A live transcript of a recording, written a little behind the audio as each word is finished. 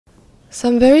So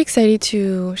I'm very excited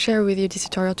to share with you this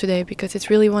tutorial today because it's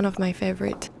really one of my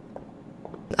favorite.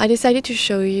 I decided to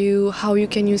show you how you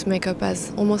can use makeup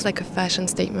as almost like a fashion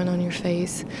statement on your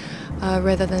face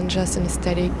rather than just an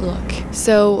aesthetic look.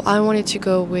 So I wanted to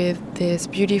go with this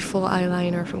beautiful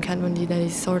eyeliner from Kat Von D that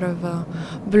is sort of a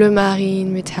bleu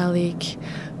marine metallic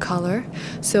color.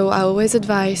 So I always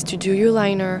advise to do your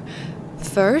liner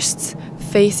first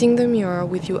facing the mirror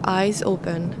with your eyes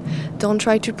open. Don't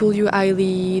try to pull your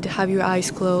eyelid, have your eyes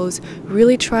closed.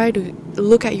 Really try to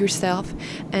look at yourself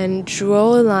and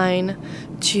draw a line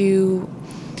to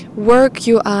work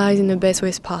your eyes in the best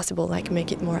ways possible, like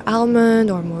make it more almond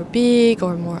or more big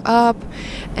or more up,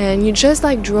 and you just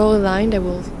like draw a line that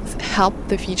will help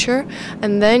the feature,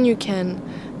 and then you can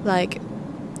like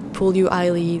pull your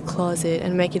eyelid, close it,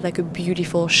 and make it like a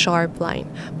beautiful sharp line.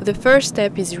 But the first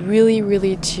step is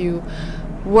really to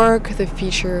work the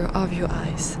feature of your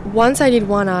eyes. Once I did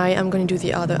one eye, I'm going to do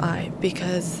the other eye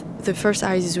because the first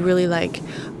eye is really like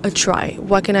a try.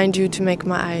 What can I do to make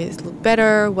my eyes look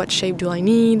better? What shape do I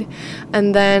need?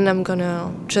 And then I'm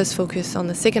gonna just focus on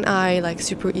the second eye, like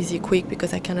super easy, quick,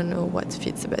 because I kind of know what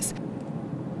fits the best.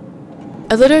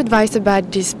 A little advice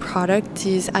about this product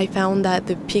is I found that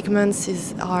the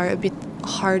pigments are a bit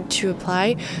hard to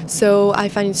apply, so I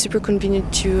find it super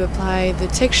convenient to apply the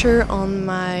texture on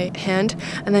my hand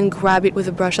and then grab it with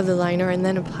a brush of the liner and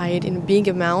then apply it in big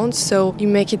amounts, so you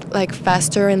make it like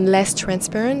faster and less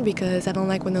transparent, because I don't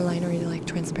like when the liner is like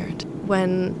transparent.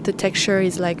 When the texture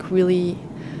is like really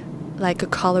like a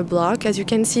color block, as you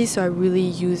can see, so I really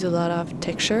use a lot of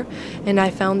texture, and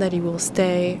I found that it will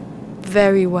stay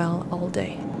very well all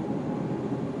day.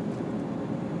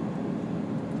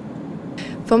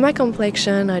 For my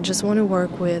complexion, I just want to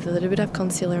work with a little bit of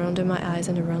concealer under my eyes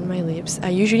and around my lips. I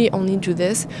usually only do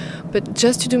this, but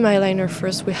just to do my liner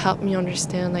first will help me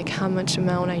understand like how much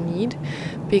amount I need,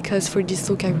 because for this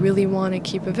look I really want to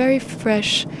keep a very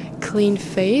fresh, clean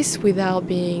face without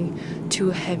being too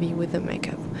heavy with the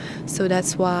makeup. So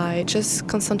that's why just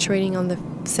concentrating on the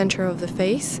center of the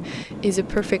face is a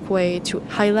perfect way to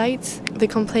highlight the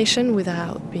complexion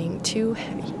without being too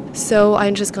heavy. So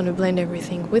I'm just going to blend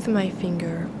everything with my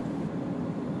finger.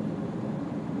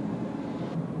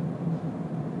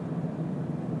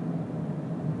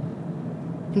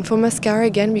 And for mascara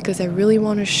again, because I really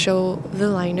want to show the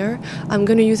liner, I'm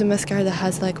going to use a mascara that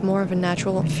has like more of a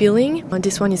natural feeling. And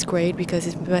this one is great because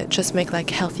it just makes like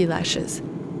healthy lashes.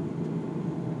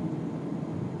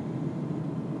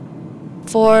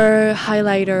 For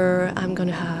highlighter, I'm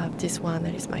gonna have this one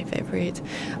that is my favorite,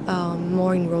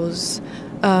 more in rose,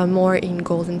 more in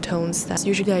golden tones. That's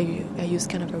usually I use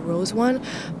kind of a rose one,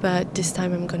 but this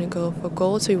time I'm gonna go for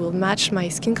gold, so it will match my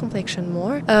skin complexion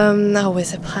more. I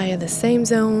always apply at the same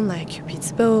zone, like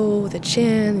Cupid's bow, the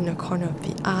chin, in the corner of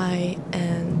the eye,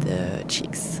 and the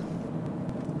cheeks.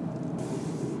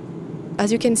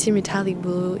 As you can see, metallic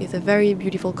blue is a very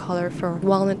beautiful color for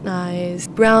walnut eyes,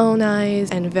 brown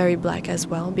eyes, and very black as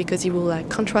well, because it will like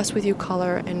contrast with your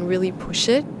color and really push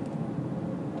it.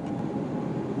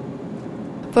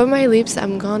 For my lips,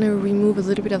 I'm gonna remove a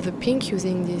little bit of the pink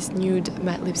using this nude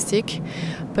matte lipstick,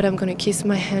 but I'm gonna kiss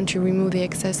my hand to remove the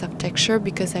excess of texture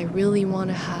because I really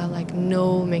want to have like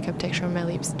no makeup texture on my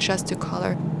lips, just the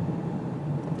color.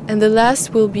 And the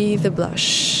last will be the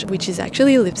blush, which is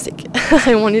actually a lipstick.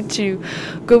 I wanted to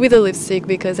go with a lipstick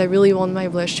because I really want my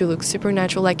blush to look super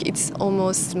natural, like it's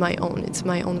almost my own. It's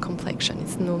my own complexion,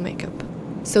 it's no makeup.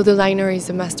 So the liner is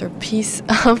a masterpiece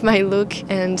of my look,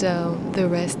 and the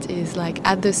rest is like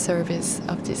at the service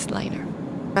of this liner.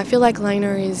 I feel like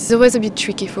liner is always a bit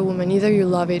tricky for women. Either you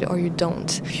love it or you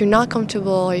don't. If you're not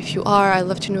comfortable, or if you are, I'd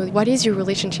love to know, what is your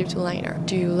relationship to liner?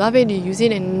 Do you love it? Do you use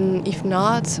it? And if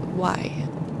not, why?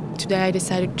 Today I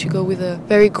decided to go with a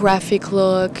very graphic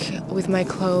look with my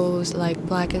clothes, like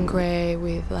black and gray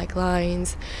with like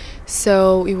lines,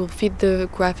 so it will fit the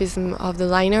graphism of the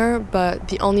liner, but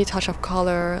the only touch of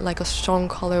color, like a strong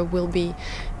color, will be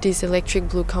this electric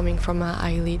blue coming from my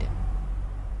eyelid.